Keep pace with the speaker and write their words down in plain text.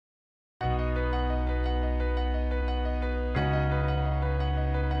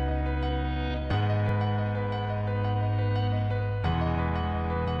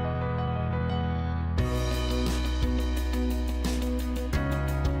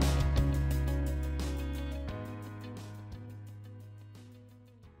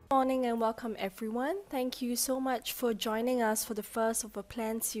Good morning and welcome everyone. Thank you so much for joining us for the first of a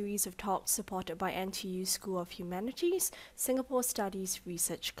planned series of talks supported by NTU School of Humanities, Singapore Studies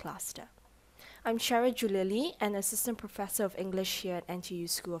Research Cluster. I'm Shara Julia Lee, an Assistant Professor of English here at NTU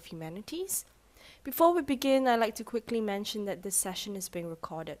School of Humanities. Before we begin, I'd like to quickly mention that this session is being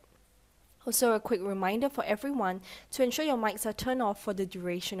recorded. Also, a quick reminder for everyone to ensure your mics are turned off for the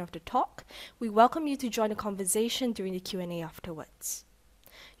duration of the talk. We welcome you to join the conversation during the Q&A afterwards.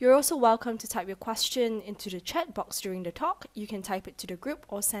 You're also welcome to type your question into the chat box during the talk. You can type it to the group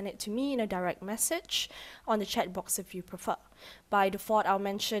or send it to me in a direct message on the chat box if you prefer. By default, I'll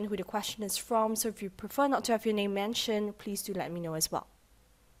mention who the question is from, so if you prefer not to have your name mentioned, please do let me know as well.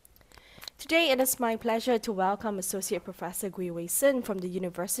 Today, it is my pleasure to welcome Associate Professor Gui Weihsin from the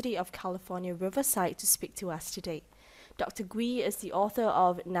University of California-Riverside to speak to us today. Dr. Gui is the author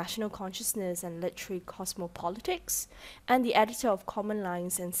of National Consciousness and Literary Cosmopolitics and the editor of Common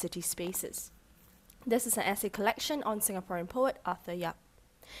Lines and City Spaces. This is an essay collection on Singaporean poet Arthur Yap.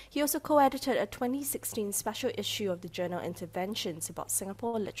 He also co-edited a 2016 special issue of the journal Interventions about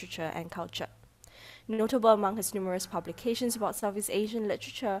Singapore literature and culture. Notable among his numerous publications about Southeast Asian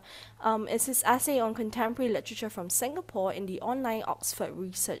literature is his essay on contemporary literature from Singapore in the online Oxford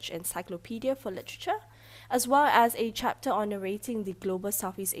Research Encyclopedia for Literature, as well as a chapter on narrating the global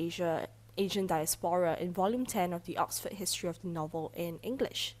Southeast Asian diaspora in Volume 10 of the Oxford History of the Novel in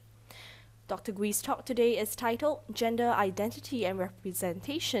English. Dr. Gui's talk today is titled Gender, Identity and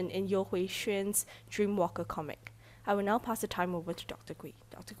Representation in Yeo Hui Xuan's Dreamwalker comic. I will now pass the time over to Dr. Gui.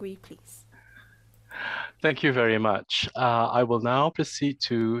 Dr. Gui, please. Thank you very much. I will now proceed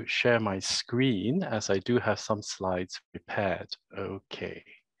to share my screen as I do have some slides prepared.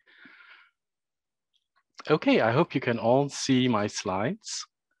 Okay, I hope you can all see my slides.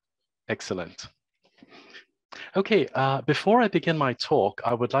 Excellent. Okay, before I begin my talk,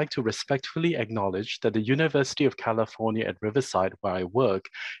 I would like to respectfully acknowledge that the University of California at Riverside, where I work,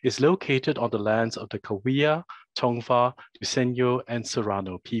 is located on the lands of the Cahuilla, Tongva, Luiseño, and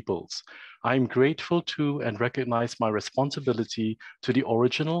Serrano peoples. I am grateful to and recognize my responsibility to the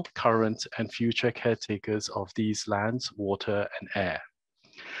original, current, and future caretakers of these lands, water, and air.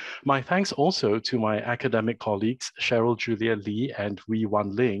 My thanks also to my academic colleagues, Cheryl Julia Lee and Wee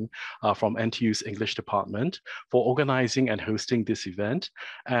Wan Ling from NTU's English department for organizing and hosting this event.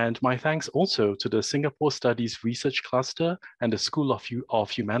 And my thanks also to the Singapore Studies Research Cluster and the School of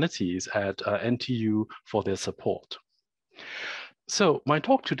Humanities at NTU for their support. So my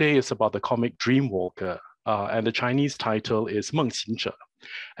talk today is about the comic Dreamwalker, and the Chinese title is 梦行者.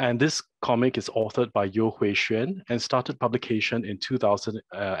 And this comic is authored by Yeo Hui Xuan and started publication in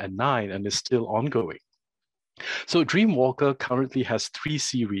 2009 and is still ongoing. So Dreamwalker currently has 3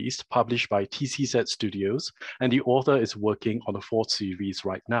 series published by TCZ Studios, and the author is working on the 4th series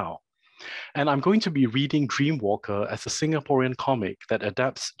right now. And I'm going to be reading Dreamwalker as a Singaporean comic that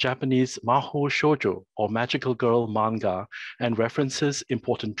adapts Japanese mahō shōjo, or magical girl manga, and references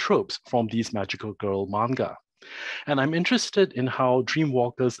important tropes from these magical girl manga. And I'm interested in how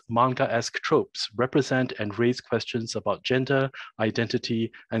Dreamwalker's manga-esque tropes represent and raise questions about gender,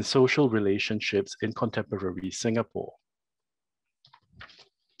 identity, and social relationships in contemporary Singapore.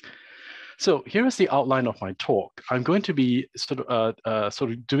 So here is the outline of my talk. I'm going to be sort of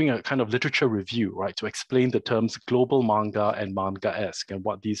doing a kind of literature review, right, to explain the terms global manga and manga-esque and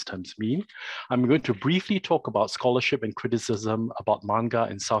what these terms mean. I'm going to briefly talk about scholarship and criticism about manga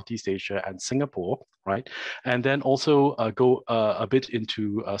in Southeast Asia and Singapore, right, and then also go a bit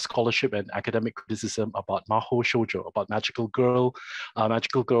into scholarship and academic criticism about mahō shōjo, about magical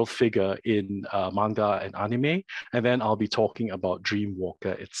girl figure in manga and anime, and then I'll be talking about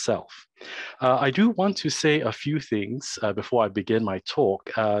Dreamwalker itself. I do want to say a few things before I begin my talk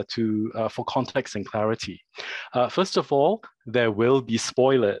for context and clarity. First of all, there will be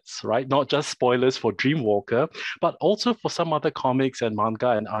spoilers, right? Not just spoilers for Dreamwalker, but also for some other comics and manga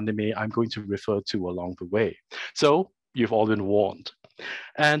and anime I'm going to refer to along the way. So you've all been warned.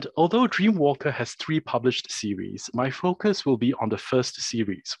 And although Dreamwalker has 3 published series, my focus will be on the first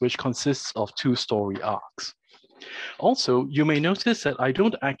series, which consists of 2 story arcs. Also, you may notice that I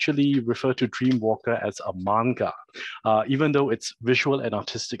don't actually refer to Dreamwalker as a manga, even though its visual and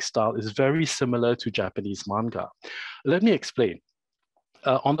artistic style is very similar to Japanese manga. Let me explain.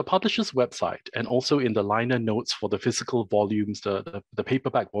 On the publisher's website and also in the liner notes for the physical volumes, the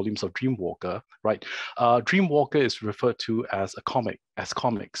paperback volumes of Dreamwalker, right? Dreamwalker is referred to as a comic, as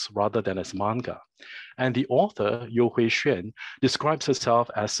comics rather than as manga. And the author, Yeo Hui Xuan, describes herself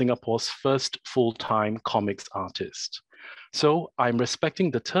as Singapore's first full-time comics artist. So I'm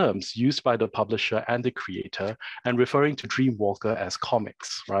respecting the terms used by the publisher and the creator and referring to Dreamwalker as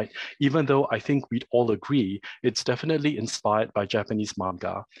comics, right? Even though I think we'd all agree it's definitely inspired by Japanese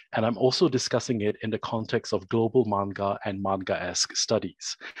manga, and I'm also discussing it in the context of global manga and manga-esque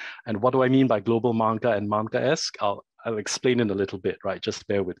studies. And what do I mean by global manga and manga-esque? I'll explain in a little bit, right? Just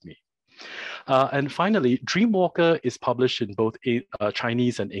bear with me. And finally, Dreamwalker is published in both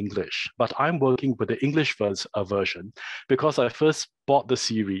Chinese and English, but I'm working with the English version because I first bought the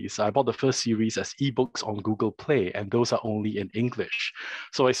series. I bought the first series as ebooks on Google Play, and those are only in English.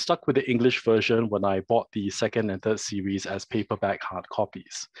 So I stuck with the English version when I bought the second and third series as paperback hard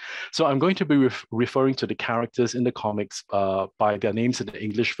copies. So I'm going to be referring to the characters in the comics by their names in the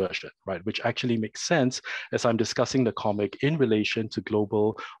English version, right? Which actually makes sense as I'm discussing the comic in relation to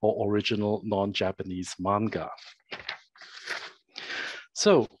global or original non-Japanese manga.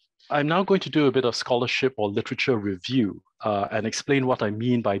 So I'm now going to do a bit of scholarship or literature review and explain what I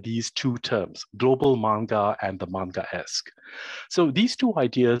mean by these two terms, global manga and the manga-esque. So these two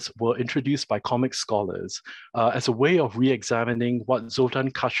ideas were introduced by comic scholars as a way of re-examining what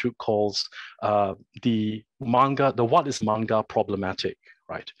Zoltan Kashuk calls the what is manga problematic.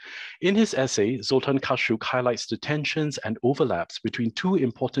 Right. In his essay, Zoltan Kashuk highlights the tensions and overlaps between two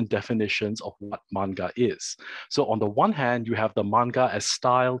important definitions of what manga is. So on the one hand, you have the manga as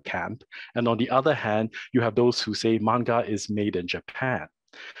style camp, and on the other hand, you have those who say manga is made in Japan.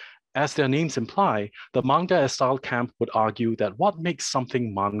 As their names imply, the manga as style camp would argue that what makes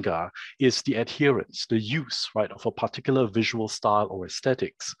something manga is the adherence, the use, right, of a particular visual style or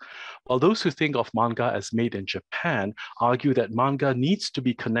aesthetics. While those who think of manga as made in Japan argue that manga needs to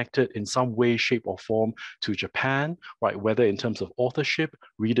be connected in some way, shape, or form to Japan, right, whether in terms of authorship,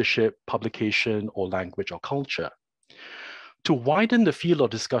 readership, publication, or language or culture. To widen the field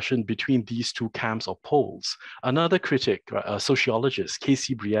of discussion between these two camps or poles, another critic, a sociologist,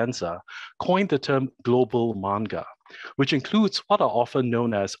 Casey Brianza, coined the term global manga, which includes what are often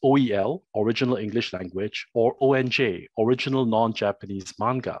known as OEL, original English language, or ONJ, original non-Japanese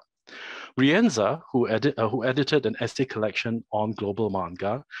manga. Brienza, who edited an essay collection on global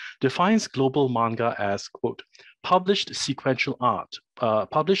manga, defines global manga as, quote, published sequential art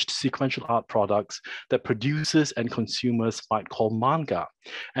products that producers and consumers might call manga,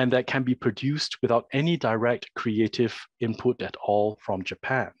 and that can be produced without any direct creative input at all from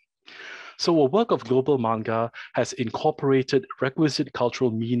Japan. So a work of global manga has incorporated requisite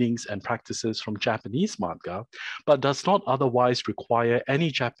cultural meanings and practices from Japanese manga, but does not otherwise require any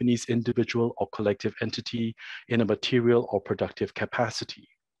Japanese individual or collective entity in a material or productive capacity.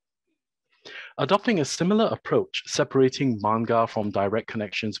 Adopting a similar approach, separating manga from direct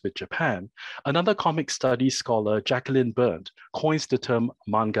connections with Japan, another comic studies scholar, Jacqueline Berndt, coins the term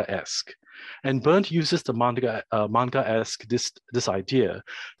manga-esque. And Berndt uses the manga-esque, this idea,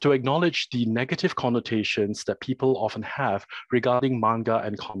 to acknowledge the negative connotations that people often have regarding manga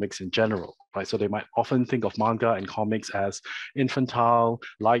and comics in general. Right? So they might often think of manga and comics as infantile,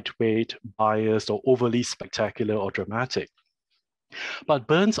 lightweight, biased, or overly spectacular or dramatic. But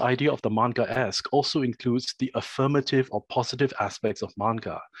Bern's idea of the manga-esque also includes the affirmative or positive aspects of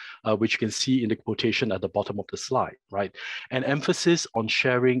manga, which you can see in the quotation at the bottom of the slide, right? An emphasis on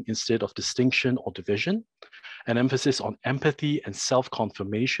sharing instead of distinction or division, an emphasis on empathy and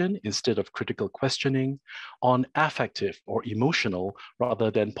self-confirmation instead of critical questioning, on affective or emotional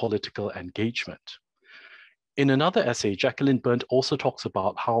rather than political engagement. In another essay, Jacqueline Berndt also talks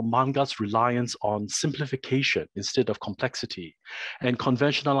about how manga's reliance on simplification instead of complexity and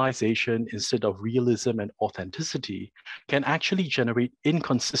conventionalization instead of realism and authenticity can actually generate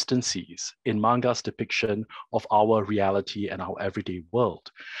inconsistencies in manga's depiction of our reality and our everyday world.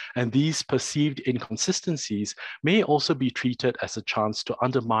 And these perceived inconsistencies may also be treated as a chance to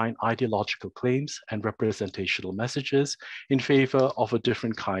undermine ideological claims and representational messages in favor of a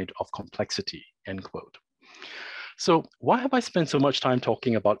different kind of complexity, end quote. So why have I spent so much time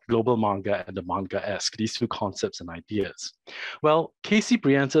talking about global manga and the manga-esque, these two concepts and ideas? Well, Casey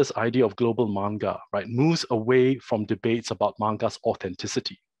Brianza's idea of global manga, right, moves away from debates about manga's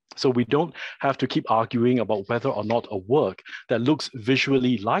authenticity. So we don't have to keep arguing about whether or not a work that looks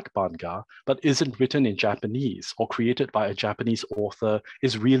visually like manga, but isn't written in Japanese or created by a Japanese author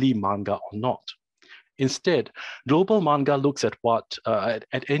is really manga or not. Instead, global manga looks at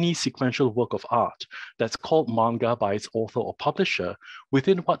at any sequential work of art that's called manga by its author or publisher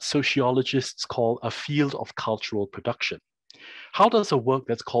within what sociologists call a field of cultural production. How does a work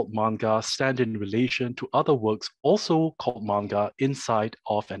that's called manga stand in relation to other works also called manga inside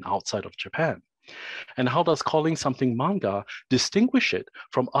of and outside of Japan? And how does calling something manga distinguish it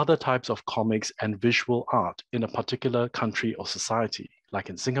from other types of comics and visual art in a particular country or society, like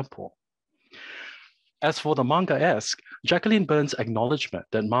in Singapore? As for the manga-esque, Jacqueline Byrne's acknowledgement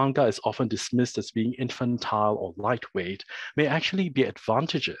that manga is often dismissed as being infantile or lightweight may actually be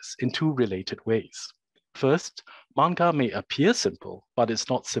advantageous in two related ways. First, manga may appear simple, but it's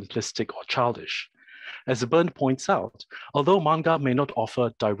not simplistic or childish. As Byrne points out, although manga may not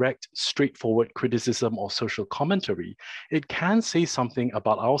offer direct, straightforward criticism or social commentary, it can say something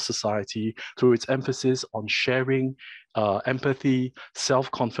about our society through its emphasis on sharing, empathy,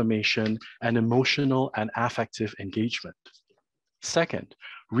 self-confirmation, and emotional and affective engagement. Second,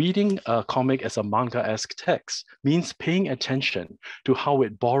 reading a comic as a manga-esque text means paying attention to how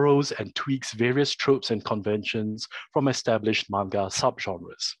it borrows and tweaks various tropes and conventions from established manga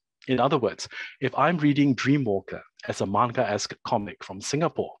subgenres. In other words, if I'm reading Dreamwalker as a manga-esque comic from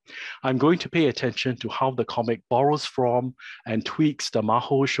Singapore, I'm going to pay attention to how the comic borrows from and tweaks the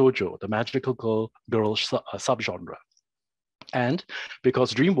mahō shōjo, the magical girl subgenre. And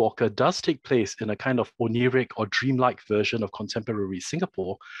because Dreamwalker does take place in a kind of oniric or dreamlike version of contemporary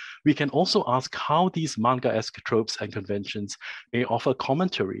Singapore, we can also ask how these manga-esque tropes and conventions may offer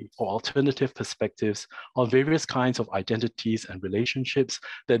commentary or alternative perspectives on various kinds of identities and relationships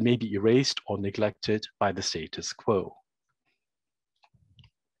that may be erased or neglected by the status quo.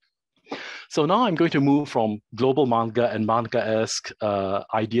 So now I'm going to move from global manga and manga-esque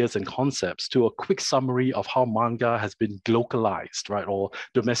ideas and concepts to a quick summary of how manga has been glocalized, right, or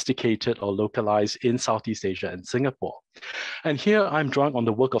domesticated or localized in Southeast Asia and Singapore. And here I'm drawing on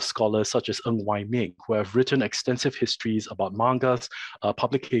the work of scholars such as Ng Wai Ming, who have written extensive histories about manga's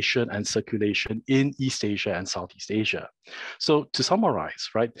publication and circulation in East Asia and Southeast Asia. So to summarize,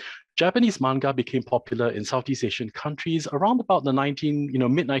 right, Japanese manga became popular in Southeast Asian countries around about the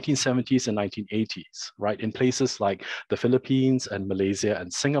mid-1970s and 1980s, right, in places like the Philippines and Malaysia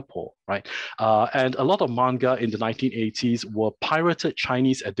and Singapore, right? And a lot of manga in the 1980s were pirated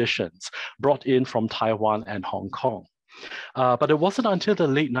Chinese editions brought in from Taiwan and Hong Kong. But it wasn't until the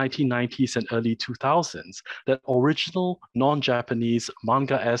late 1990s and early 2000s that original non-Japanese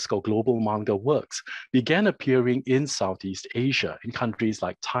manga-esque or global manga works began appearing in Southeast Asia, in countries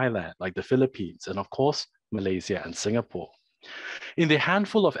like Thailand, like the Philippines, and of course, Malaysia and Singapore. In the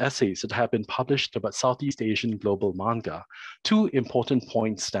handful of essays that have been published about Southeast Asian global manga, two important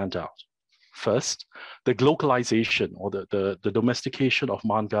points stand out. First, the glocalization or the domestication of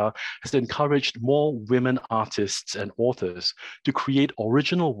manga has encouraged more women artists and authors to create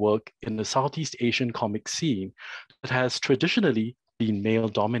original work in the Southeast Asian comic scene that has traditionally been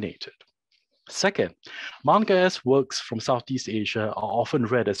male-dominated. Second, manga-esque works from Southeast Asia are often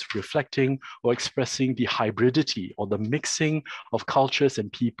read as reflecting or expressing the hybridity or the mixing of cultures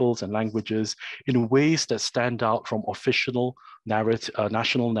and peoples and languages in ways that stand out from official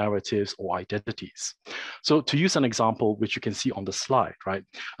national narratives or identities. So to use an example, which you can see on the slide, right?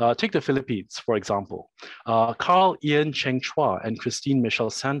 Take the Philippines, for example. Carl Ian Cheng Chua and Christine Michelle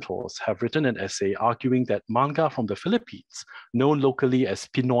Santos have written an essay arguing that manga from the Philippines, known locally as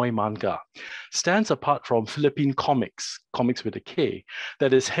Pinoy manga, stands apart from Philippine comics with a K,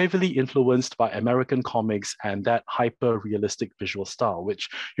 that is heavily influenced by American comics and that hyper-realistic visual style, which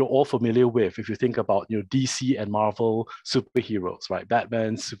you're all familiar with if you think about DC and Marvel superheroes, right?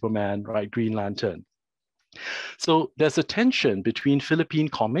 Batman, Superman, right? Green Lantern. So there's a tension between Philippine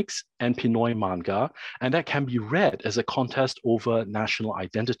comics and Pinoy manga, and that can be read as a contest over national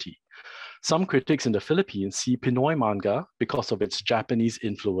identity. Some critics in the Philippines see Pinoy manga, because of its Japanese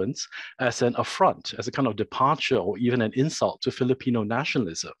influence, as an affront, as a kind of departure or even an insult to Filipino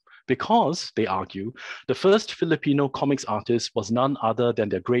nationalism, because, they argue, the first Filipino comics artist was none other than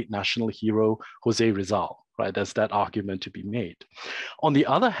their great national hero, Jose Rizal. Right, there's that argument to be made. On the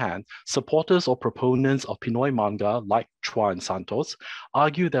other hand, supporters or proponents of Pinoy manga, like Chua and Santos,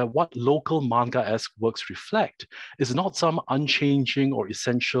 argue that what local manga-esque works reflect is not some unchanging or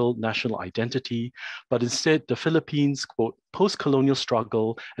essential national identity, but instead the Philippines' quote, post-colonial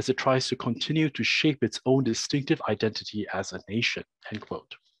struggle as it tries to continue to shape its own distinctive identity as a nation, end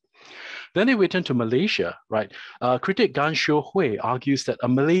quote. Then they return to Malaysia, right? Critic Gan Xiu Hui argues that a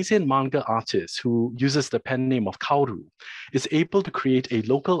Malaysian manga artist who uses the pen name of Kaoru is able to create a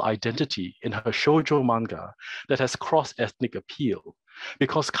local identity in her shōjo manga that has cross-ethnic appeal,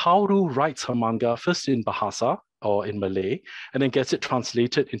 because Kaoru writes her manga first in Bahasa, or in Malay, and then gets it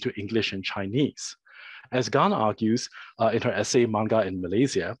translated into English and Chinese. As Gan argues in her essay Manga in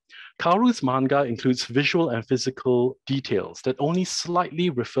Malaysia, Kaoru's manga includes visual and physical details that only slightly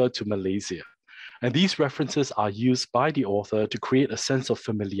refer to Malaysia. And these references are used by the author to create a sense of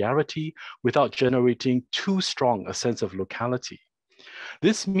familiarity without generating too strong a sense of locality.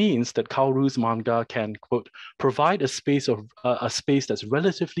 This means that Kaoru's manga can, quote, provide a space that's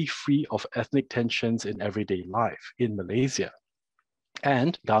relatively free of ethnic tensions in everyday life in Malaysia.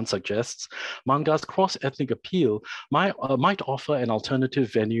 And, Gan suggests, manga's cross-ethnic appeal might offer an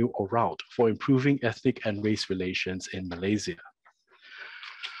alternative venue or route for improving ethnic and race relations in Malaysia.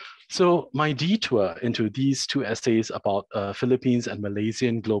 So my detour into these two essays about Philippines and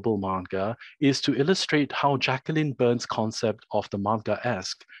Malaysian global manga is to illustrate how Jacqueline Byrne's concept of the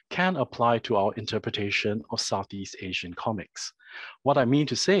manga-esque can apply to our interpretation of Southeast Asian comics. What I mean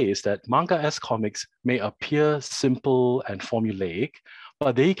to say is that manga-esque comics may appear simple and formulaic,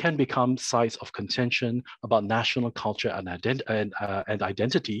 but they can become sites of contention about national culture and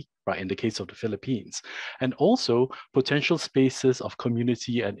identity, right, in the case of the Philippines, and also potential spaces of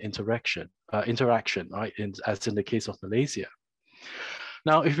community and interaction, right, as in the case of Malaysia.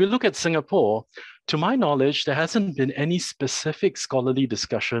 Now, if we look at Singapore, to my knowledge, there hasn't been any specific scholarly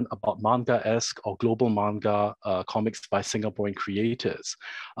discussion about manga-esque or global manga comics by Singaporean creators.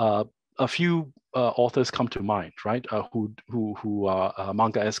 A few authors come to mind, right, who are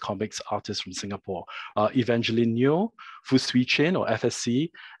manga-esque comics artists from Singapore. Evangeline Neo, Fu Sui Chin or FSC,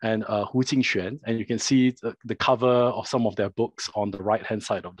 and Hu Jingxuan. And you can see the cover of some of their books on the right-hand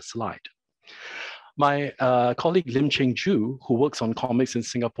side of the slide. My colleague Lim Cheng Ju, who works on comics in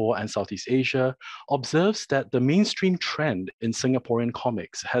Singapore and Southeast Asia, observes that the mainstream trend in Singaporean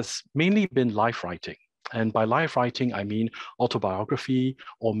comics has mainly been life writing. And by life writing, I mean autobiography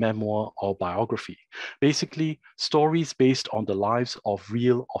or memoir or biography. Basically, stories based on the lives of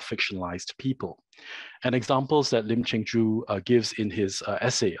real or fictionalized people. And examples that Lim Cheng Ju gives in his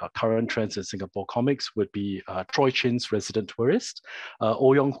essay, Current Trends in Singapore Comics, would be Troy Chin's Resident Tourist,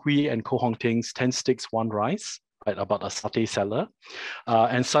 Oh Yong Hui and Koh Hong Ting's 10 Sticks, 1 Rice, right, about a satay seller,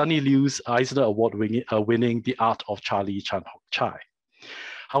 and Sunny Liu's Eisner Award winning The Art of Charlie Chan Hok Chai.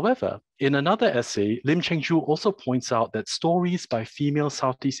 However, in another essay, Lim Cheng Ju also points out that stories by female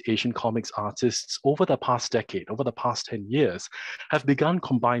Southeast Asian comics artists over the past decade, over the past 10 years, have begun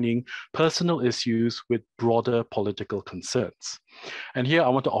combining personal issues with broader political concerns. And here I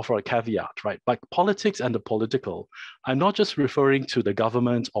want to offer a caveat, right? By politics and the political, I'm not just referring to the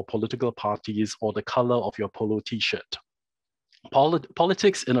government or political parties or the color of your polo t-shirt.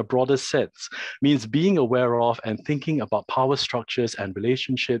 Politics in a broader sense means being aware of and thinking about power structures and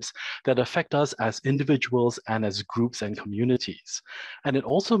relationships that affect us as individuals and as groups and communities. And it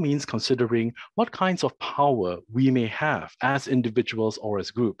also means considering what kinds of power we may have as individuals or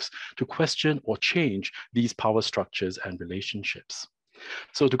as groups to question or change these power structures and relationships.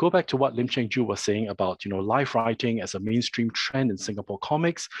 So to go back to what Lim Cheng Ju was saying about, life writing as a mainstream trend in Singapore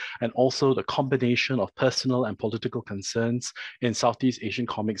comics, and also the combination of personal and political concerns in Southeast Asian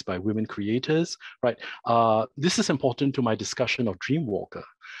comics by women creators, right? This is important to my discussion of Dreamwalker,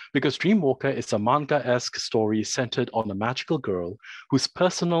 because Dreamwalker is a manga-esque story centered on a magical girl whose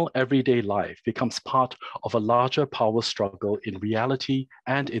personal everyday life becomes part of a larger power struggle in reality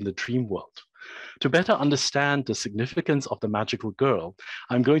and in the dream world. To better understand the significance of the magical girl,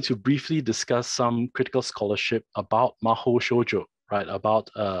 I'm going to briefly discuss some critical scholarship about mahō shōjo, right,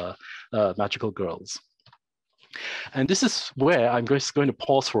 about magical girls. And this is where I'm just going to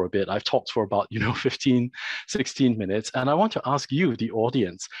pause for a bit. I've talked for about 15, 16 minutes, and I want to ask you, the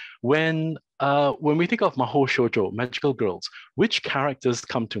audience, when we think of mahō shōjo, magical girls, which characters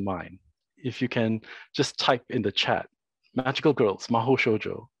come to mind? If you can just type in the chat, magical girls, mahō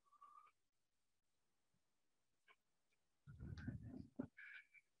shōjo.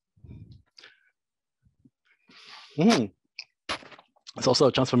 It's also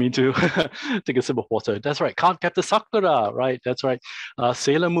a chance for me to take a sip of water. That's right, Cardcaptor Sakura, right? That's right.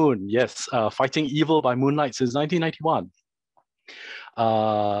 Sailor Moon, yes. Fighting Evil by Moonlight since 1991.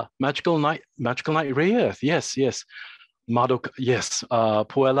 Magical Knight Rayeth, yes. Madoka, yes.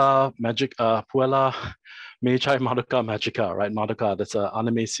 Puella Magi Madoka Magica, right? Madoka, that's an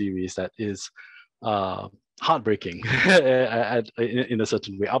anime series that is heartbreaking in a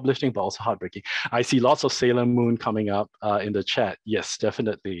certain way, uplifting, but also heartbreaking. I see lots of Sailor Moon coming up in the chat. Yes,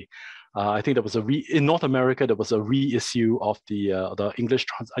 definitely. I think there was in North America, there was a reissue of the English,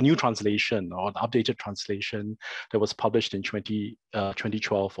 a new translation or an updated translation that was published in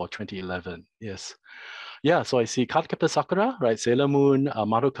 2012 or 2011. Yes. Yeah, so I see Cardcaptor Sakura, right? Sailor Moon,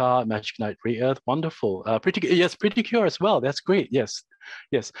 Madoka, Magic Knight, Rayeth, wonderful. Pretty Cure as well. That's great. Yes.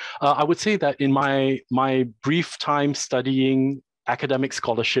 I would say that in my brief time studying academic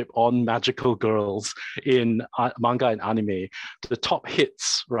scholarship on magical girls in manga and anime, the top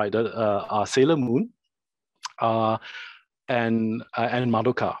hits, right, are Sailor Moon and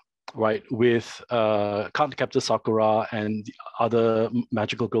Madoka, right, with Cardcaptor Sakura and the other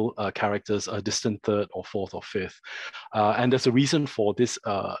magical girl characters a distant third or fourth or fifth. And there's a reason for this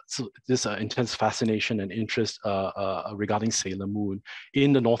intense fascination and interest regarding Sailor Moon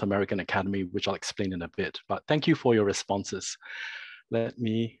in the North American Academy, which I'll explain in a bit. But thank you for your responses. Let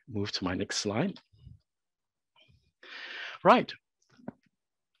me move to my next slide. Right.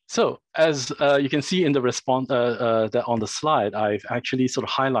 So as you can see in the response that on the slide, I've actually sort of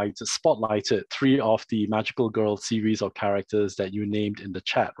spotlighted 3 of the Magical Girl series of characters that you named in the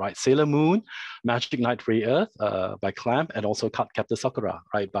chat, right? Sailor Moon, Magic Knight Ray Earth by Clamp, and also Cardcaptor Sakura,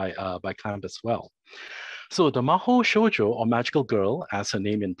 right, by Clamp as well. So the mahō shōjo, or magical girl, as her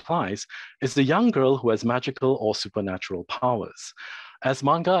name implies, is the young girl who has magical or supernatural powers. As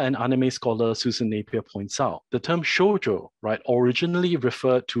manga and anime scholar Susan Napier points out, the term shōjo, right, originally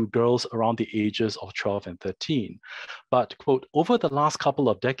referred to girls around the ages of 12 and 13. But, quote, over the last couple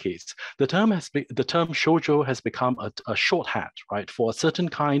of decades, the term shōjo has become a shorthand, right, for a certain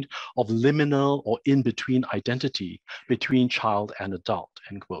kind of liminal or in-between identity between child and adult,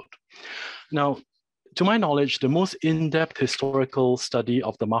 end quote. Now, to my knowledge, the most in-depth historical study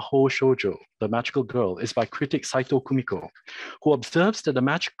of the mahō shōjo, the magical girl, is by critic Saito Kumiko, who observes that the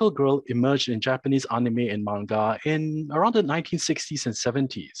magical girl emerged in Japanese anime and manga in around the 1960s and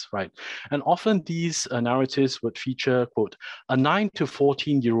 70s, right? And often these narratives would feature, quote, a 9 to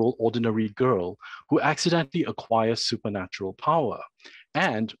 14-year-old ordinary girl who accidentally acquires supernatural power.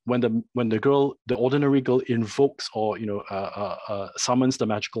 And when the ordinary girl invokes or summons the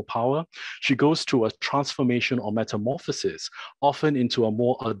magical power, she goes through a transformation or metamorphosis, often into a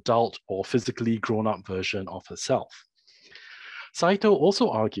more adult or physically grown-up version of herself. Saito also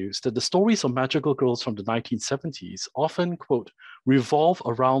argues that the stories of magical girls from the 1970s often, quote, revolve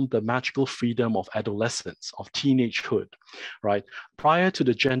around the magical freedom of adolescence, of teenagehood, right, prior to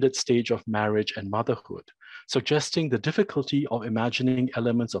the gendered stage of marriage and motherhood, suggesting the difficulty of imagining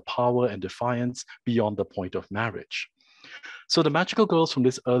elements of power and defiance beyond the point of marriage. So the magical girls from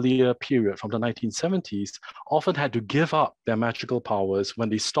this earlier period, from the 1970s, often had to give up their magical powers when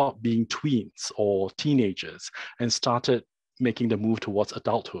they stopped being tweens or teenagers and started making the move towards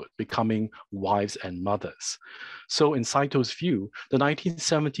adulthood, becoming wives and mothers. So in Saito's view, the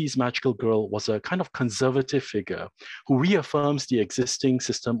 1970s magical girl was a kind of conservative figure who reaffirms the existing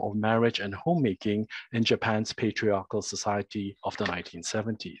system of marriage and homemaking in Japan's patriarchal society of the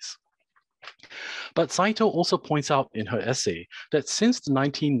 1970s. But Saito also points out in her essay that since the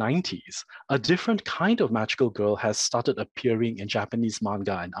 1990s, a different kind of magical girl has started appearing in Japanese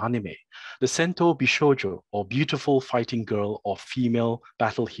manga and anime, the Sento Bishoujo, or beautiful fighting girl or female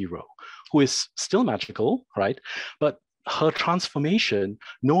battle hero, who is still magical, right? But her transformation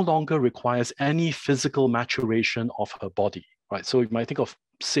no longer requires any physical maturation of her body, right? So you might think of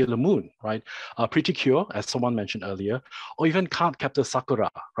Sailor Moon, right? Pretty Cure, as someone mentioned earlier, or even Cardcaptor Sakura,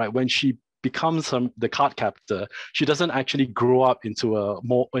 right? When she becomes the card captor, she doesn't actually grow up into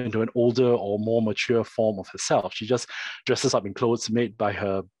an older or more mature form of herself. She just dresses up in clothes made by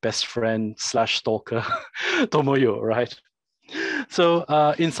her best friend / stalker, Tomoyo, right? So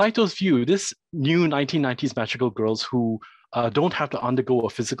in Saito's view, this new 1990s magical girls who don't have to undergo a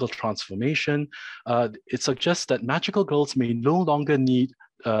physical transformation, it suggests that magical girls may no longer need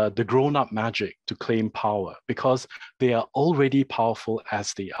the grown-up magic to claim power because they are already powerful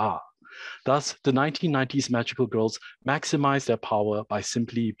as they are. Thus, the 1990s magical girls maximize their power by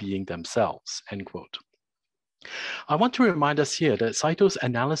simply being themselves, end quote. I want to remind us here that Saito's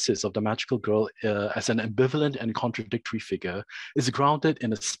analysis of the magical girl as an ambivalent and contradictory figure is grounded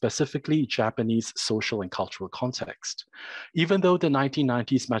in a specifically Japanese social and cultural context. Even though the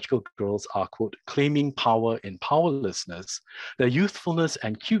 1990s magical girls are, quote, claiming power in powerlessness, their youthfulness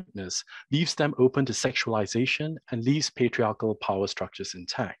and cuteness leaves them open to sexualization and leaves patriarchal power structures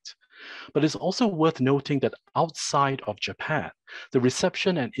intact. But it's also worth noting that outside of Japan, the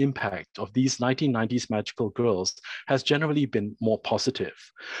reception and impact of these 1990s magical girls has generally been more positive.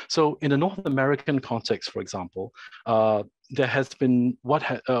 So in the North American context, for example, there has been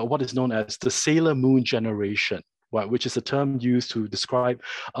what is known as the Sailor Moon generation, which is a term used to describe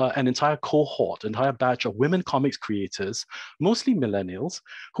an entire cohort, entire batch of women comics creators, mostly millennials,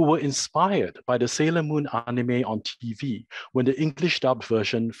 who were inspired by the Sailor Moon anime on TV when the English dubbed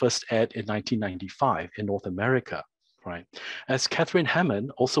version first aired in 1995 in North America. Right. As Catherine Hammond,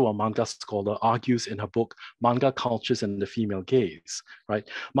 also a manga scholar, argues in her book, Manga Cultures and the Female Gaze, right?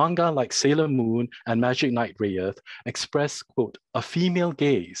 Manga like Sailor Moon and Magic Knight Ray Earth express, quote, a female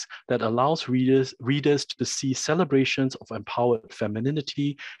gaze that allows readers to see celebrations of empowered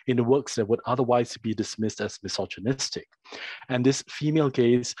femininity in the works that would otherwise be dismissed as misogynistic. And this female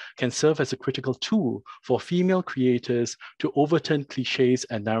gaze can serve as a critical tool for female creators to overturn cliches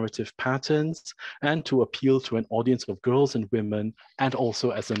and narrative patterns and to appeal to an audience of girls and women, and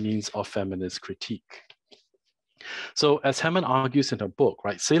also as a means of feminist critique. So as Hammond argues in her book,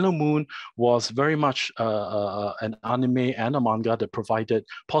 right, Sailor Moon was very much an anime and a manga that provided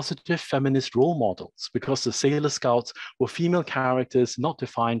positive feminist role models because the Sailor Scouts were female characters not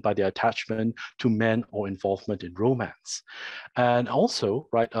defined by their attachment to men or involvement in romance. And also,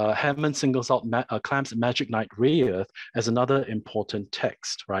 right, Hammond singles out Clamp's Magic Knight Rayearth as another important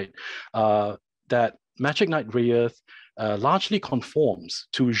text, right, that Magic Knight Rayearth largely conforms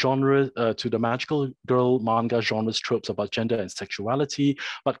to to the magical girl manga genre's tropes about gender and sexuality,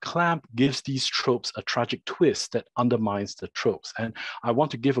 but Clamp gives these tropes a tragic twist that undermines the tropes. And I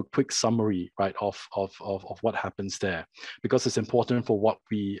want to give a quick summary, right, of what happens there, because it's important for what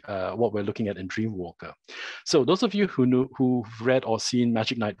we're looking at in Dreamwalker. So those of you who've read or seen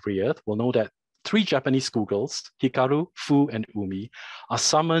Magic Knight Rayearth will know that 3 Japanese schoolgirls, Hikaru, Fu, and Umi, are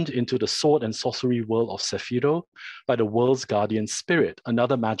summoned into the sword and sorcery world of Sephiroth by the world's guardian spirit,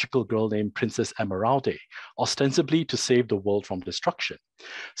 another magical girl named Princess Emeralde, ostensibly to save the world from destruction.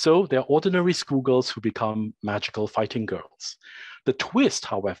 So they're ordinary schoolgirls who become magical fighting girls. The twist,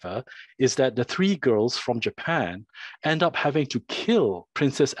 however, is that the 3 girls from Japan end up having to kill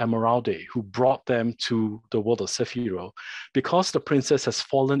Princess Emeralde, who brought them to the world of Sephiroth, because the princess has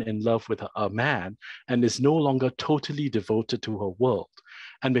fallen in love with a man and is no longer totally devoted to her world.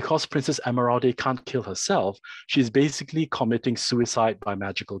 And because Princess Emeralde can't kill herself, she's basically committing suicide by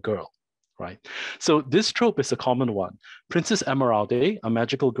magical girl. Right? So this trope is a common one. Princess Emeralde, a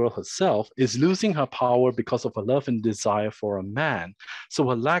magical girl herself, is losing her power because of her love and desire for a man. So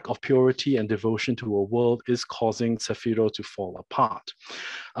her lack of purity and devotion to her world is causing Sephiroth to fall apart.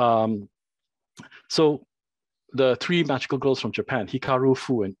 So the 3 magical girls from Japan, Hikaru,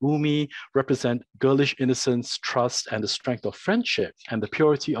 Fu, and Umi, represent girlish innocence, trust, and the strength of friendship. And the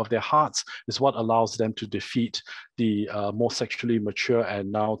purity of their hearts is what allows them to defeat the more sexually mature and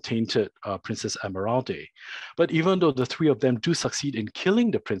now tainted Princess Emeralde. But even though the 3 of them do succeed in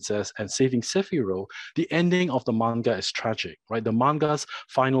killing the princess and saving Sephiroth, the ending of the manga is tragic, right? The manga's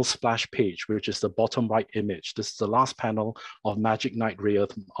final splash page, which is the bottom right image, this is the last panel of the Magic Knight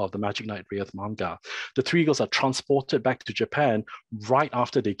Rayearth manga. The 3 girls are transported back to Japan right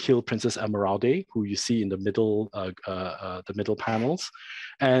after they kill Princess Emeralde, who you see in the middle panels,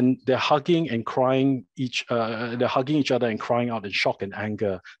 and they're hugging and crying they're hugging each other and crying out in shock and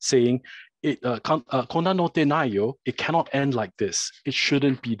anger, saying, "Kona no te nai yo, it cannot end like this. It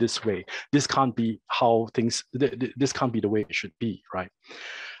shouldn't be this way. This can't be how things. This can't be the way it should be." Right?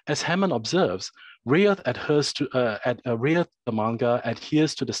 As Hammond observes, Rayearth the manga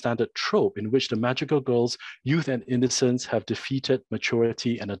adheres to the standard trope in which the magical girl's youth and innocence have defeated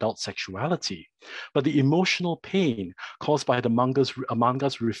maturity and adult sexuality. But the emotional pain caused by the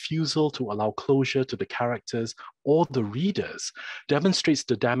manga's refusal to allow closure to the characters or the readers demonstrates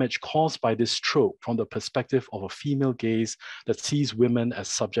the damage caused by this trope from the perspective of a female gaze that sees women as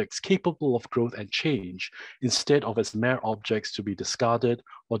subjects capable of growth and change, instead of as mere objects to be discarded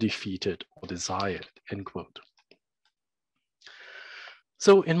or defeated or desired, end quote.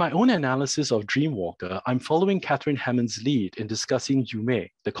 So in my own analysis of Dreamwalker, I'm following Catherine Hammond's lead in discussing Yume,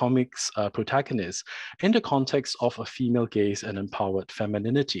 the comic's protagonist, in the context of a female gaze and empowered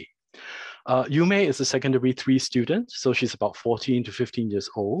femininity. Yume is a secondary 3 student, so she's about 14 to 15 years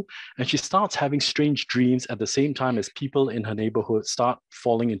old, and she starts having strange dreams at the same time as people in her neighborhood start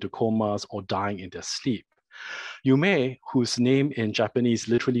falling into comas or dying in their sleep. Yume, whose name in Japanese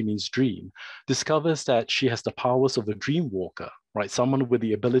literally means dream, discovers that she has the powers of a dream walker, right? Someone with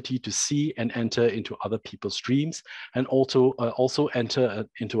the ability to see and enter into other people's dreams, and also enter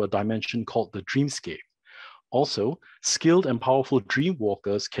into a dimension called the dreamscape. Also, skilled and powerful dream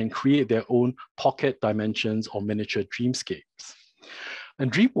walkers can create their own pocket dimensions or miniature dreamscapes. And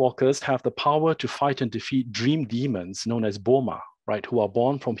dream walkers have the power to fight and defeat dream demons known as Boma, right, who are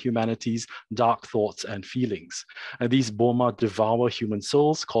born from humanity's dark thoughts and feelings. And these Boma devour human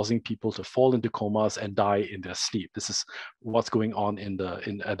souls, causing people to fall into comas and die in their sleep. This is what's going on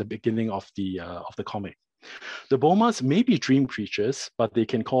at the beginning of the comic. The Bomas may be dream creatures, but they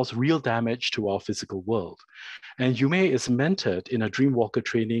can cause real damage to our physical world. And Yume is mentored in a dreamwalker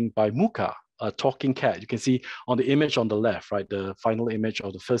training by Muka, a talking cat. You can see on the image on the left, right, the final image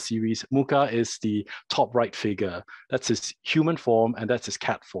of the first series, Muka is the top right figure. That's his human form and that's his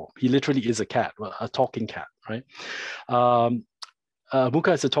cat form. He literally is a cat, a talking cat, right?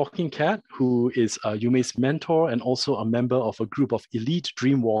 Muka is a talking cat who is Yume's mentor and also a member of a group of elite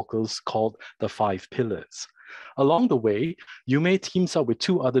dreamwalkers called the Five Pillars. Along the way, Yume teams up with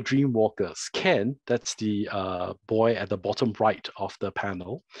two other dreamwalkers. Ken, that's the boy at the bottom right of the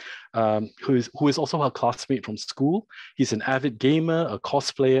panel, who is also her classmate from school. He's an avid gamer, a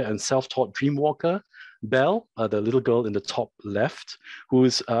cosplayer, and self-taught dreamwalker. Belle, the little girl in the top left, who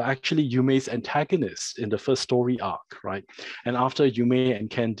is actually Yume's antagonist in the first story arc, right? And after Yume and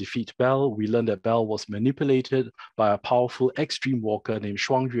Ken defeat Belle, we learn that Belle was manipulated by a powerful ex-dreamwalker named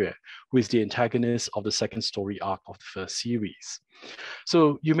Shuangyue, who is the antagonist of the second story arc of the first series.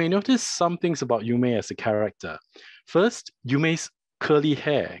 So you may notice some things about Yume as a character. First, Yume's curly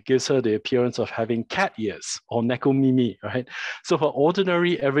hair gives her the appearance of having cat ears or nekomimi, right? So her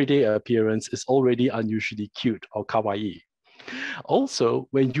ordinary everyday appearance is already unusually cute or kawaii. Also,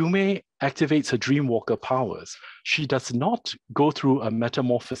 when Yume activates her Dreamwalker powers, she does not go through a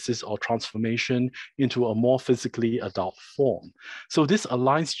metamorphosis or transformation into a more physically adult form. So this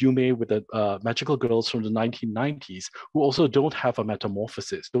aligns Yume with the magical girls from the 1990s who also don't have a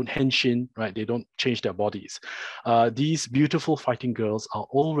metamorphosis, don't henshin, right? They don't change their bodies. These beautiful fighting girls are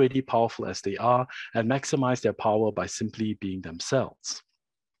already powerful as they are and maximize their power by simply being themselves.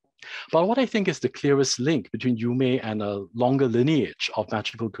 But what I think is the clearest link between Yume and a longer lineage of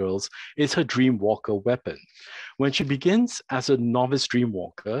magical girls is her Dreamwalker weapon. When she begins as a novice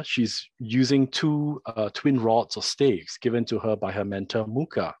Dreamwalker, she's using two twin rods or staves given to her by her mentor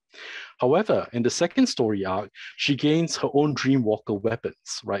Muka. However, in the second story arc, she gains her own Dreamwalker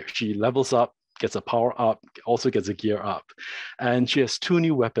weapons, right? She levels up, gets a power up, also gets a gear up. And she has two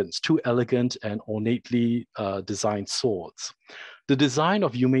new weapons, two elegant and ornately designed swords. The design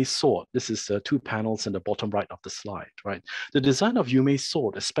of Yume's sword, this is two panels in the bottom right of the slide, right? The design of Yume's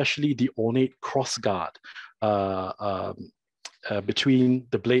sword, especially the ornate crossguard between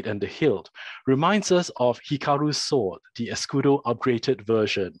the blade and the hilt, reminds us of Hikaru's sword, the Escudo upgraded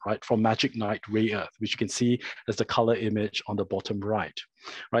version, right, from Magic Knight Ray Earth, which you can see as the color image on the bottom right.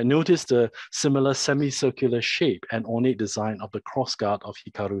 Right, notice the similar semicircular shape and ornate design of the crossguard of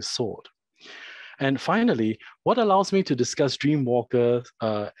Hikaru's sword. And finally, what allows me to discuss Dreamwalker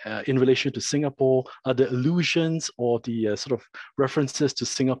in relation to Singapore are the allusions or the sort of references to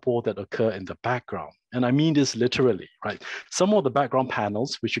Singapore that occur in the background. And I mean this literally, right? Some of the background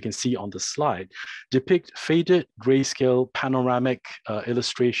panels, which you can see on the slide, depict faded grayscale panoramic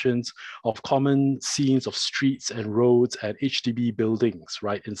illustrations of common scenes of streets and roads and HDB buildings,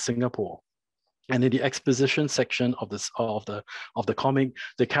 right, in Singapore. And in the exposition section of the comic,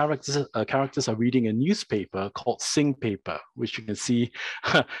 the characters are reading a newspaper called Sing Paper, which you can see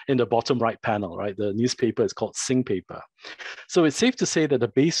in the bottom right panel, right? The newspaper is called Sing Paper. So it's safe to say that the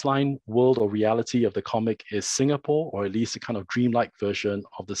baseline world or reality of the comic is Singapore, or at least a kind of dreamlike version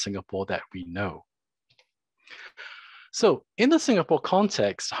of the Singapore that we know. So in the Singapore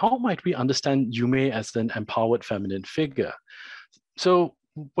context, how might we understand Yume as an empowered feminine figure? So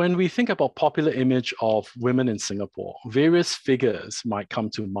when we think about popular image of women in Singapore, various figures might come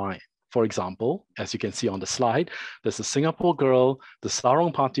to mind. For example, as you can see on the slide, there's the Singapore girl, the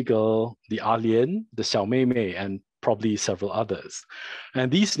Sarong Party girl, the Lian, the Xiao Mei Mei, and probably several others. And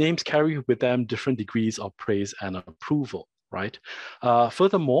these names carry with them different degrees of praise and approval, right?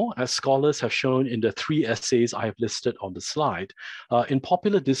 Furthermore, as scholars have shown in the 3 essays I have listed on the slide, in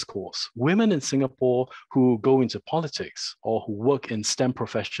popular discourse, women in Singapore who go into politics or who work in STEM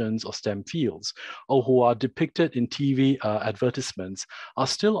professions or STEM fields, or who are depicted in TV advertisements are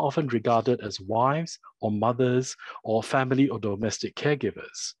still often regarded as wives or mothers or family or domestic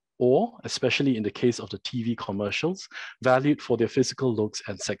caregivers, or, especially in the case of the TV commercials, valued for their physical looks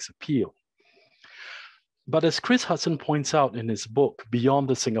and sex appeal. But as Chris Hudson points out in his book, Beyond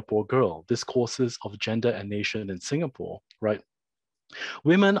the Singapore Girl, Discourses of Gender and Nation in Singapore, right?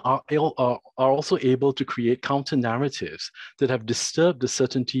 Women are also able to create counter-narratives that have disturbed the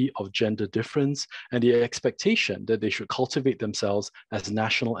certainty of gender difference and the expectation that they should cultivate themselves as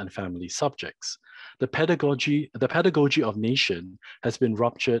national and family subjects. The pedagogy of nation has been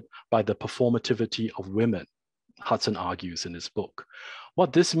ruptured by the performativity of women, Hudson argues in his book.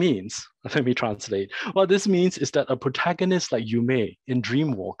 What this means, let me translate. What this means is that a protagonist like Yume in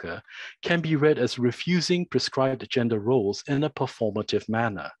Dreamwalker can be read as refusing prescribed gender roles in a performative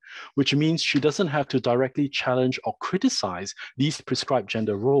manner, which means she doesn't have to directly challenge or criticize these prescribed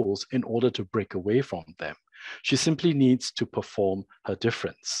gender roles in order to break away from them. She simply needs to perform her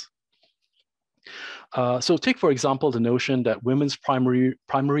difference. So take, for example, the notion that women's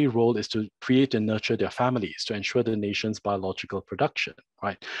primary role is to create and nurture their families to ensure the nation's biological production,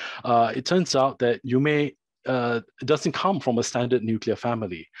 right? It turns out that Yume doesn't come from a standard nuclear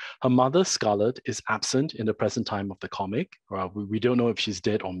family. Her mother, Scarlett, is absent in the present time of the comic. We don't know if she's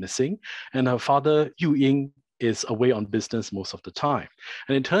dead or missing. And her father, Yu Ying, is away on business most of the time.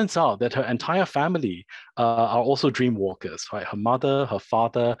 And it turns out that her entire family are also dream walkers, right? Her mother, her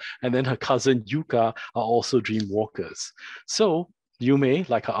father, and then her cousin Yuka are also dream walkers. So Yume,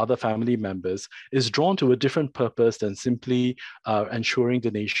 like her other family members, is drawn to a different purpose than simply ensuring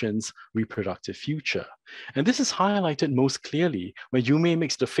the nation's reproductive future. And this is highlighted most clearly when Yume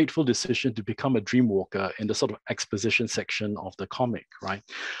makes the fateful decision to become a dream walker in the sort of exposition section of the comic, right?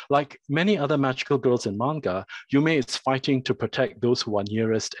 Like many other magical girls in manga, Yume is fighting to protect those who are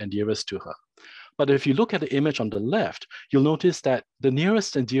nearest and dearest to her. But if you look at the image on the left, you'll notice that the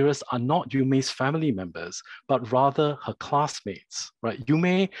nearest and dearest are not Yume's family members, but rather her classmates, right?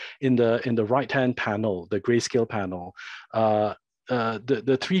 Yume in the right-hand panel, the grayscale panel,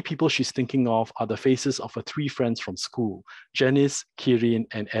 the three people she's thinking of are the faces of her three friends from school, Janice, Kirin,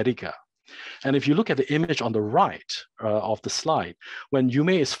 and Erika. And if you look at the image on the right of the slide, when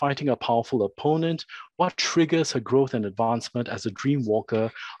Yume is fighting a powerful opponent, what triggers her growth and advancement as a dream walker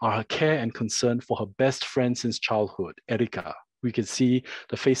are her care and concern for her best friend since childhood, Erika. We can see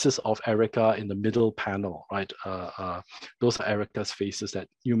the faces of Erika in the middle panel, right? Those are Erika's faces that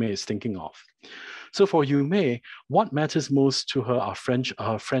Yume is thinking of. So for Yume, what matters most to her are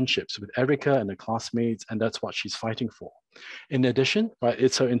her friendships with Erika and her classmates, and that's what she's fighting for. In addition, right,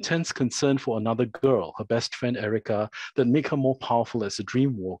 it's her intense concern for another girl, her best friend Erika, that make her more powerful as a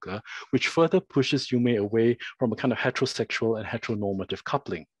dream walker, which further pushes Yume away from a kind of heterosexual and heteronormative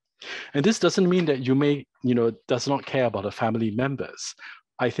coupling. And this doesn't mean that Yume, does not care about her family members.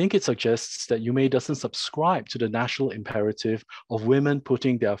 I think it suggests that Yume doesn't subscribe to the national imperative of women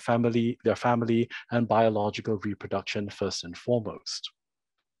putting their family and biological reproduction first and foremost.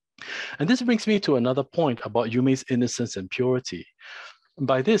 And this brings me to another point about Yume's innocence and purity.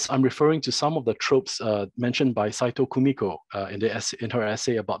 By this, I'm referring to some of the tropes mentioned by Saito Kumiko in her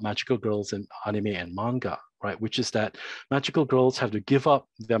essay about magical girls in anime and manga, right? Which is that magical girls have to give up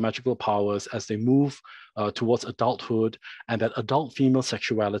their magical powers as they move towards adulthood, and that adult female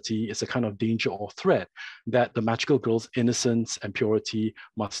sexuality is a kind of danger or threat that the magical girl's innocence and purity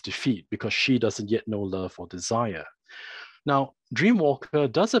must defeat because she doesn't yet know love or desire. Now,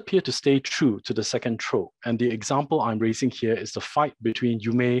 Dreamwalker does appear to stay true to the second trope, and the example I'm raising here is the fight between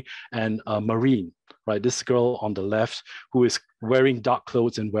Yume and Marine, right? This girl on the left who is wearing dark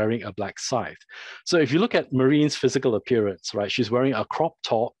clothes and wearing a black scythe. So if you look at Marine's physical appearance, right, she's wearing a crop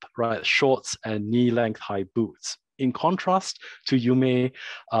top, right, shorts and knee-length high boots. In contrast to Yume,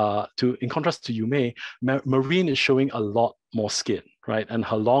 Marine is showing a lot more skin, right? And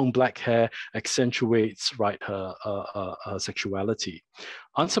her long black hair accentuates, right, her sexuality.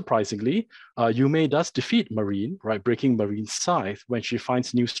 Unsurprisingly, Yume does defeat Marine, right, breaking Marine's scythe when she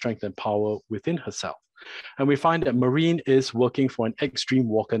finds new strength and power within herself. And we find that Marine is working for an ex-dream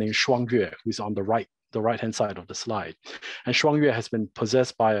walker named Shuangyue, who's on the right-hand side of the slide. And Shuangyue has been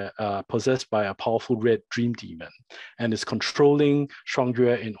possessed by a powerful red dream demon and is controlling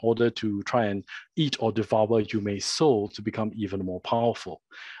Shuangyue in order to try and eat or devour Yume's soul to become even more powerful.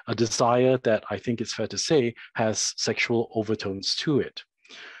 A desire that I think it's fair to say has sexual overtones to it.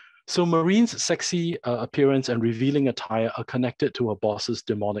 So Marine's sexy appearance and revealing attire are connected to her boss's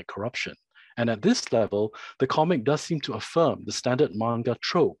demonic corruption. And at this level, the comic does seem to affirm the standard manga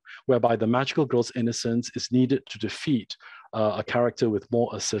trope, whereby the magical girl's innocence is needed to defeat a character with more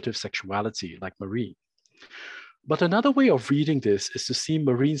assertive sexuality, like Marine. But another way of reading this is to see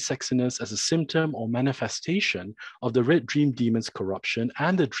Marine's sexiness as a symptom or manifestation of the red dream demon's corruption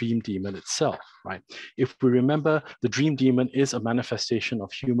and the dream demon itself, right? If we remember, the dream demon is a manifestation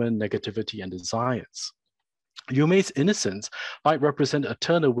of human negativity and desires. Yume's innocence might represent a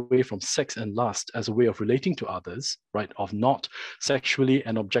turn away from sex and lust as a way of relating to others, right? Of not sexually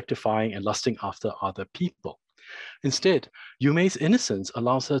and objectifying and lusting after other people. Instead, Yume's innocence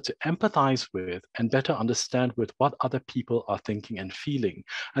allows her to empathize with and better understand with what other people are thinking and feeling.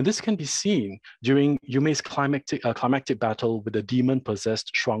 And this can be seen during Yume's climactic battle with the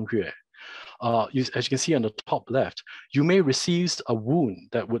demon-possessed Shuangyue. As you can see on the top left, Yume receives a wound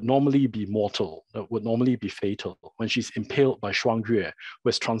that would normally be mortal, that would normally be fatal, when she's impaled by Shuangyue, who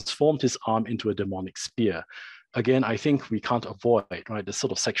has transformed his arm into a demonic spear. Again, I think we can't avoid, right, the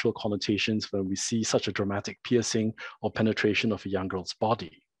sort of sexual connotations when we see such a dramatic piercing or penetration of a young girl's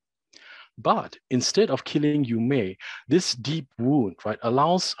body. But instead of killing Yume, this deep wound, right,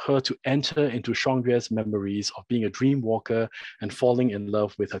 allows her to enter into Shuangyue's memories of being a dream walker and falling in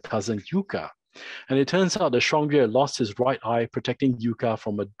love with her cousin Yuka. And it turns out that Shuangrue lost his right eye protecting Yuka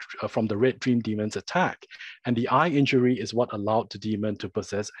from the red dream demon's attack. And the eye injury is what allowed the demon to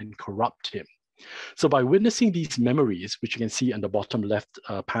possess and corrupt him. So by witnessing these memories, which you can see on the bottom left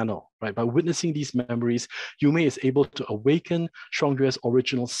panel, right? By witnessing these memories, Yume is able to awaken Shuangrue's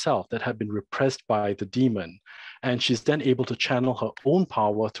original self that had been repressed by the demon. And she's then able to channel her own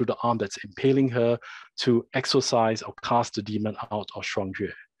power through the arm that's impaling her to exorcise or cast the demon out of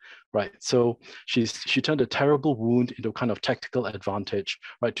Shuangrue. Right, so she turned a terrible wound into a kind of tactical advantage,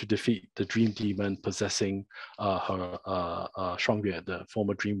 right, to defeat the dream demon possessing her Shuangrue, the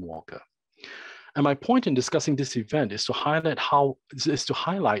former dream walker. And my point in discussing this event is to highlight how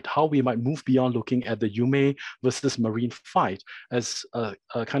we might move beyond looking at the Yume versus Marine fight as a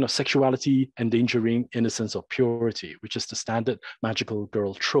kind of sexuality endangering innocence or purity, which is the standard magical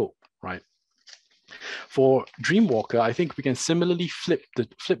girl trope, right? For Dreamwalker, I think we can similarly flip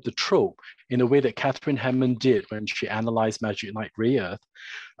the trope in a way that Catherine Hammond did when she analyzed Magic Knight Rayearth,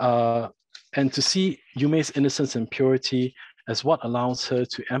 and to see Yume's innocence and purity as what allows her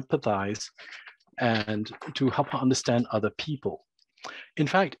to empathize and to help her understand other people. In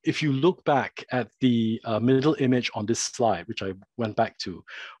fact, if you look back at the middle image on this slide, which I went back to,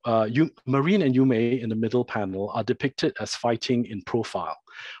 Marine and Yume in the middle panel are depicted as fighting in profile.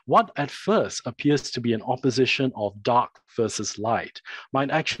 What at first appears to be an opposition of dark versus light might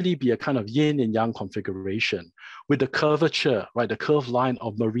actually be a kind of yin and yang configuration, with the curvature, right, the curved line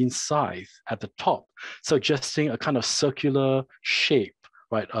of Marine's scythe at the top, suggesting a kind of circular shape,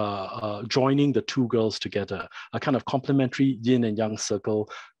 right, joining the two girls together, a kind of complementary yin and yang circle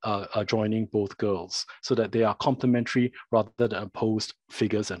joining both girls, so that they are complementary rather than opposed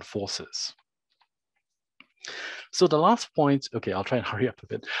figures and forces. So the last point, okay, I'll try and hurry up a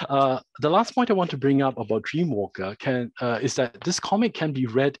bit. The last point I want to bring up about Dreamwalker is that this comic can be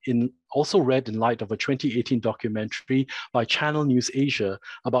also read in light of a 2018 documentary by Channel News Asia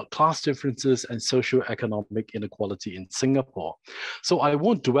about class differences and socioeconomic inequality in Singapore. So I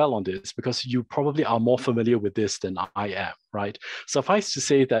won't dwell on this because you probably are more familiar with this than I am, right? Suffice to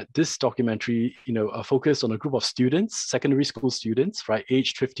say that this documentary, focused on a group of students, secondary school students, right,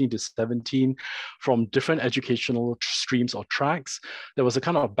 aged 15 to 17, from different educational streams or tracks. There was a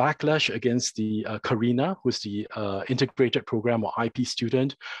kind of backlash against the Karina, who's the integrated program or IP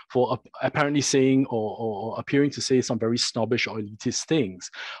student, for apparently saying or appearing to say some very snobbish or elitist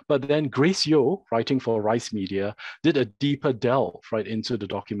things. But then Grace Yeo, writing for Rice Media, did a deeper delve right into the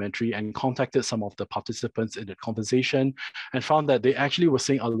documentary and contacted some of the participants in the conversation and found that they actually were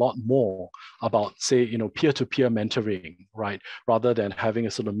saying a lot more about, say, peer-to-peer mentoring, right, rather than having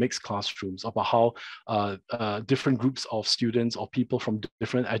a sort of mixed classrooms, about how different groups of students or people from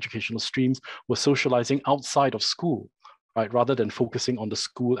different educational streams were socializing outside of school, right, rather than focusing on the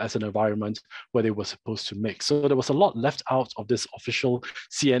school as an environment where they were supposed to mix. So there was a lot left out of this official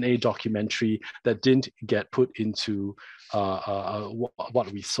CNA documentary that didn't get put into what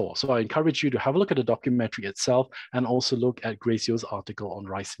we saw. So I encourage you to have a look at the documentary itself and also look at Grace Yeo's article on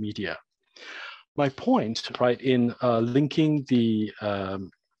Rice Media. My point, right, in linking this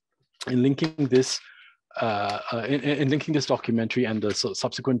documentary and the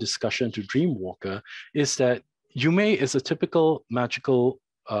subsequent discussion to Dreamwalker is that Yume is a typical magical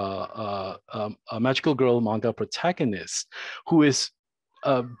girl manga protagonist who is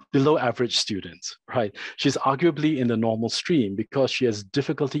a below average student, right? She's arguably in the normal stream because she has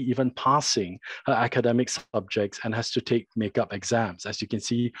difficulty even passing her academic subjects and has to take makeup exams, as you can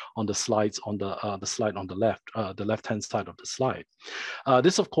see on the slides on the slide on the left, the left-hand side of the slide.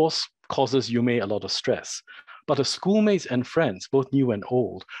 This, of course, causes Yume a lot of stress. But her schoolmates and friends, both new and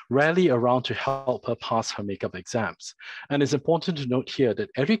old, rally around to help her pass her makeup exams. And it's important to note here that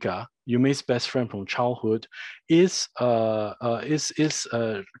Erika, Yume's best friend from childhood, is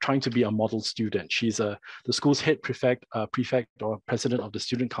trying to be a model student. She's the school's head prefect or president of the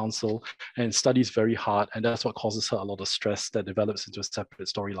student council, and studies very hard, and that's what causes her a lot of stress that develops into a separate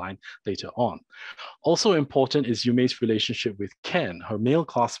storyline later on. Also important is Yume's relationship with Ken, her male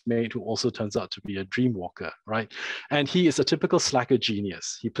classmate, who also turns out to be a dreamwalker, right? And he is a typical slacker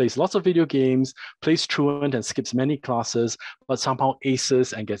genius. He plays lots of video games, plays truant and skips many classes, but somehow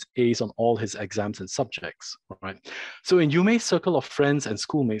aces and gets A's on all his exams and subjects, right? So in Yume's circle of friends and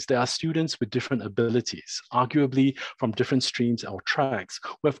schoolmates, there are students with different abilities, arguably from different streams or tracks,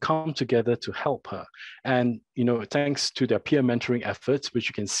 who have come together to help her. And thanks to their peer mentoring efforts, which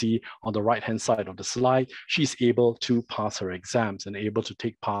you can see on the right-hand side of the slide, she's able to pass her exams and able to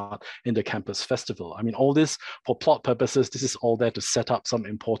take part in the campus festival. I mean, all this, for plot purposes, this is all there to set up some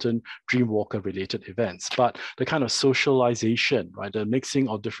important Dreamwalker-related events. But the kind of socialization, right, the mixing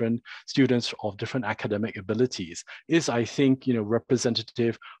of different students of different academic abilities is, I think,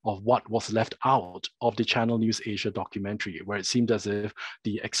 representative of what was left out of the Channel News Asia documentary, where it seemed as if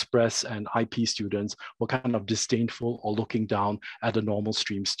the Express and IP students were kind of disdainful or looking down at the normal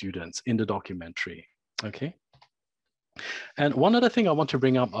stream students in the documentary. Okay. And one other thing I want to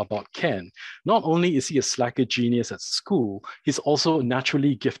bring up about Ken, not only is he a slacker genius at school, he's also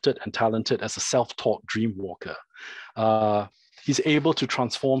naturally gifted and talented as a self-taught dream walker. He's able to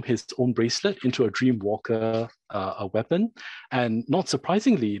transform his own bracelet into a dream walker a weapon. And not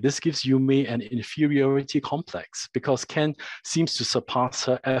surprisingly, this gives Yume an inferiority complex because Ken seems to surpass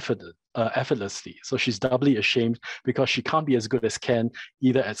her effortlessly. So she's doubly ashamed because she can't be as good as Ken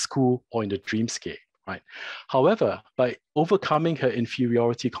either at school or in the dreamscape. Right. However, by overcoming her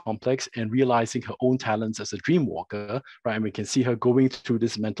inferiority complex and realizing her own talents as a dream walker, right, and we can see her going through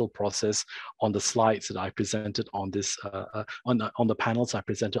this mental process on the slides that I presented on this, on the panels I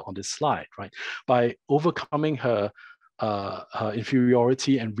presented on this slide, right? By overcoming her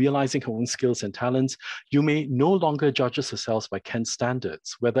inferiority and realizing her own skills and talents, Yume no longer judges herself by Ken's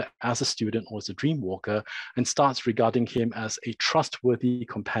standards, whether as a student or as a dream walker, and starts regarding him as a trustworthy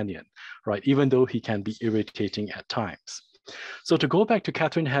companion, right? Even though he can be irritating at times. So to go back to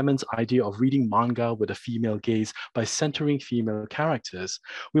Catherine Hammond's idea of reading manga with a female gaze by centering female characters,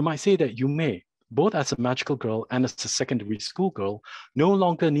 we might say that Yume, both as a magical girl and as a secondary school girl, no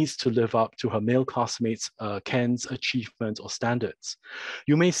longer needs to live up to her male classmates Ken's achievements or standards.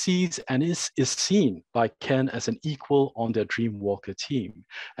 Yume sees and is seen by Ken as an equal on their Dreamwalker team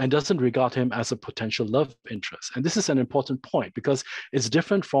and doesn't regard him as a potential love interest. And this is an important point because it's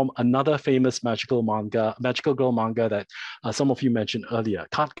different from another famous magical girl manga that some of you mentioned earlier,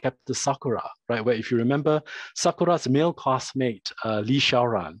 Cardcaptor Sakura, right? Where if you remember, Sakura's male classmate, Lee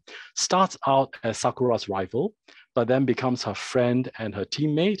Xiaoran, starts out as Sakura's rival, but then becomes her friend and her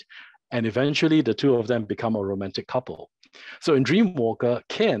teammate, and eventually the two of them become a romantic couple. So in Dreamwalker,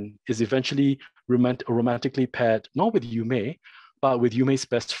 Ken is eventually romantically paired not with Yume, but with Yume's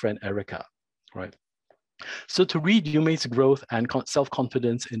best friend Erika, right? So to read Yume's growth and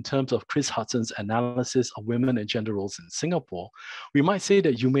self-confidence in terms of Chris Hudson's analysis of women and gender roles in Singapore, we might say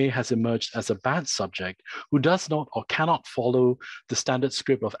that Yume has emerged as a bad subject who does not or cannot follow the standard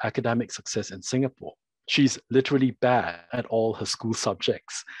script of academic success in Singapore. She's literally bad at all her school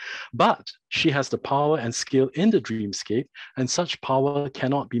subjects, but she has the power and skill in the dreamscape, and such power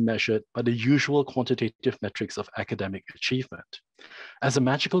cannot be measured by the usual quantitative metrics of academic achievement. As a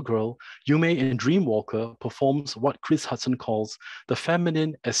magical girl, Yume in Dreamwalker performs what Chris Hudson calls the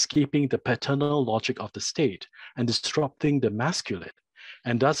feminine escaping the paternal logic of the state and disrupting the masculine,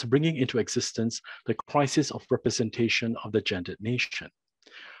 and thus bringing into existence the crisis of representation of the gendered nation.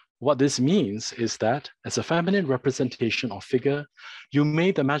 What this means is that, as a feminine representation or figure,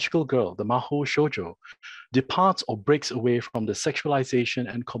 Yume, the magical girl, the mahō shōjo, departs or breaks away from the sexualization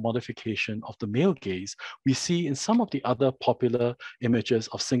and commodification of the male gaze we see in some of the other popular images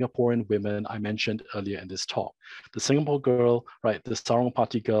of Singaporean women I mentioned earlier in this talk. The Singapore girl, right, the Sarong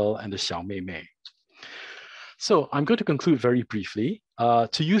Party girl, and the Xiao Mei Mei. So I'm going to conclude very briefly.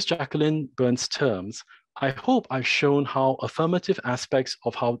 To use Jacqueline Burns' terms, I hope I've shown how affirmative aspects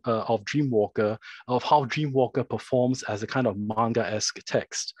of Dreamwalker performs as a kind of manga-esque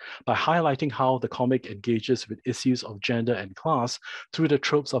text by highlighting how the comic engages with issues of gender and class through the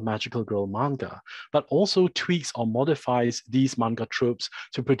tropes of magical girl manga, but also tweaks or modifies these manga tropes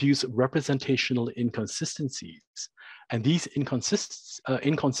to produce representational inconsistencies. And these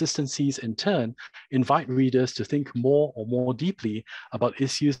inconsistencies in turn invite readers to think more deeply about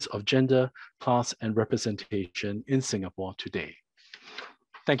issues of gender, class, and representation in Singapore today.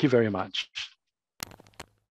 Thank you very much.